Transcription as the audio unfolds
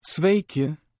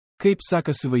Sveiki, kaip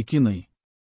sekasi vaikinai?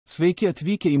 Sveiki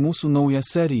atvykę į mūsų naują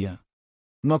seriją.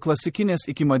 Nuo klasikinės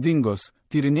iki madingos,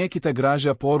 tyrinėkite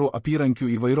gražią porų apyrankių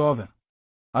įvairovę.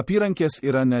 Apyrankės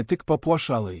yra ne tik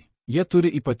papuošalai, jie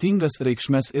turi ypatingas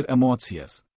reikšmes ir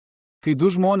emocijas. Kai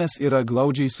du žmonės yra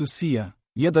glaudžiai susiję,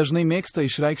 jie dažnai mėgsta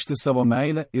išreikšti savo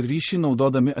meilę ir ryšį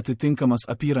naudodami atitinkamas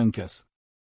apyrankes.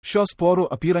 Šios porų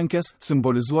apyrankės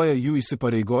simbolizuoja jų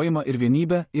įsipareigojimą ir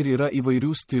vienybę ir yra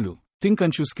įvairių stilių,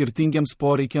 tinkančių skirtingiems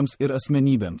poreikiams ir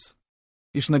asmenybėms.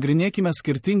 Išnagrinėkime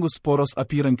skirtingus poros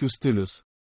apyrankių stilius.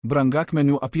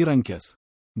 Brangakmenių apyrankės.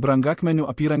 Brangakmenių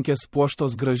apyrankės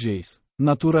puoštos gražiais,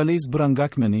 natūraliais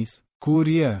brangakmeniais,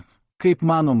 kurie, kaip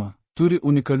manoma, turi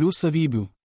unikalių savybių.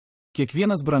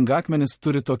 Kiekvienas brangakmenis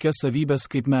turi tokias savybės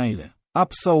kaip meilė,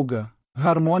 apsauga,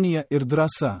 harmonija ir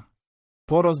drąsa.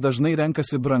 Poros dažnai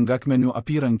renkasi brangakmenių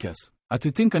apyrankes,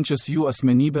 atitinkančias jų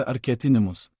asmenybę ar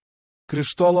ketinimus.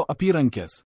 Krištolo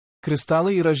apyrankės.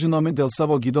 Kristalai yra žinomi dėl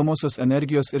savo gydomosios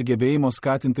energijos ir gebėjimo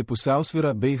skatinti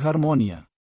pusiausvyrą bei harmoniją.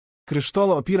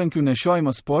 Krištolo apyrankių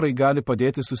nešiojimas porai gali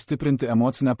padėti sustiprinti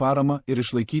emocinę paramą ir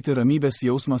išlaikyti ramybės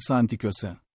jausmą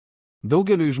santykiuose.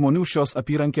 Daugeliui žmonių šios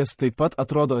apyrankės taip pat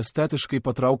atrodo estetiškai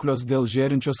patrauklios dėl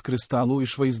žėrinčios kristalų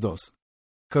išvaizdos.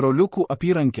 Karoliukų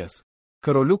apyrankės.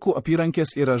 Karoliukų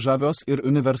apyrankės yra žavios ir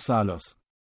universalios.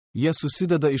 Jie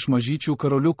susideda iš mažyčių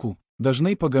karoliukų,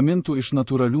 dažnai pagamintų iš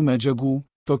natūralių medžiagų,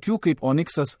 tokių kaip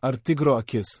oniksas ar tigro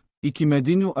akis, iki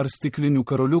medinių ar stiklinių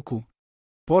karoliukų.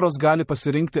 Poros gali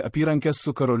pasirinkti apyrankes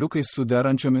su karoliukais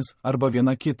suderančiomis arba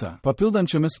viena kitą,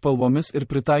 papildančiomis spalvomis ir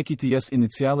pritaikyti jas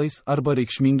inicialais arba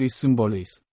reikšmingais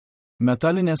simboliais.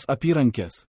 Metalinės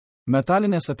apyrankės.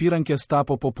 Metalinės apyrankės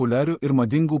tapo populiarių ir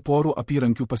madingų porų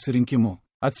apyrankių pasirinkimu,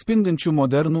 atspindinčių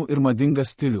modernų ir madingą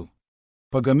stilių.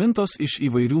 Pagamintos iš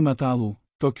įvairių metalų,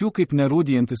 tokių kaip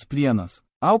nerūdijantis plienas,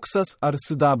 auksas ar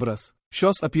sidabras,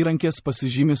 šios apyrankės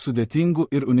pasižymi sudėtingų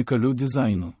ir unikalių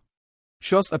dizainų.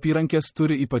 Šios apyrankės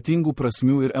turi ypatingų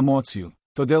prasmių ir emocijų,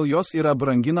 todėl jos yra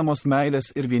branginamos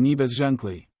meilės ir vienybės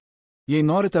ženklai. Jei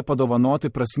norite padovanoti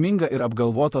prasmingą ir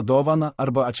apgalvotą dovaną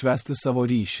arba atšvęsti savo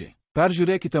ryšį,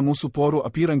 peržiūrėkite mūsų porų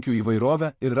apyrankių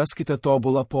įvairovę ir raskite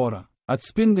tobulą porą,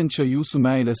 atspindinčią jūsų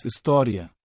meilės istoriją.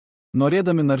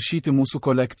 Norėdami naršyti mūsų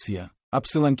kolekciją,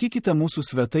 apsilankykite mūsų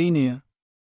svetainėje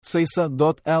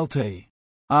saisa.lt.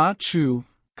 Ačiū,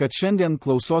 kad šiandien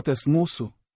klausotės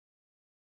mūsų.